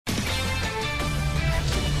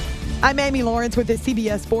I'm Amy Lawrence with the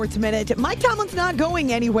CBS Sports Minute. Mike Tomlin's not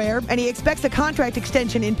going anywhere, and he expects a contract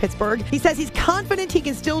extension in Pittsburgh. He says he's confident he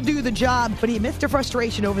can still do the job, but he admits to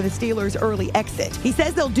frustration over the Steelers' early exit. He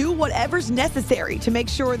says they'll do whatever's necessary to make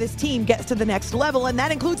sure this team gets to the next level, and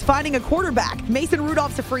that includes finding a quarterback. Mason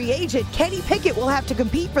Rudolph's a free agent. Kenny Pickett will have to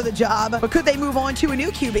compete for the job, but could they move on to a new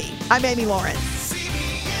QB? I'm Amy Lawrence.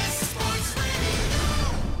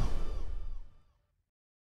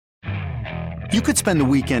 You could spend the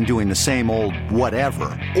weekend doing the same old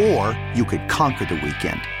whatever, or you could conquer the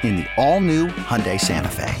weekend in the all-new Hyundai Santa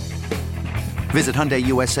Fe. Visit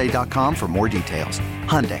HyundaiUSA.com for more details.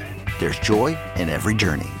 Hyundai, there's joy in every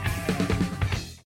journey.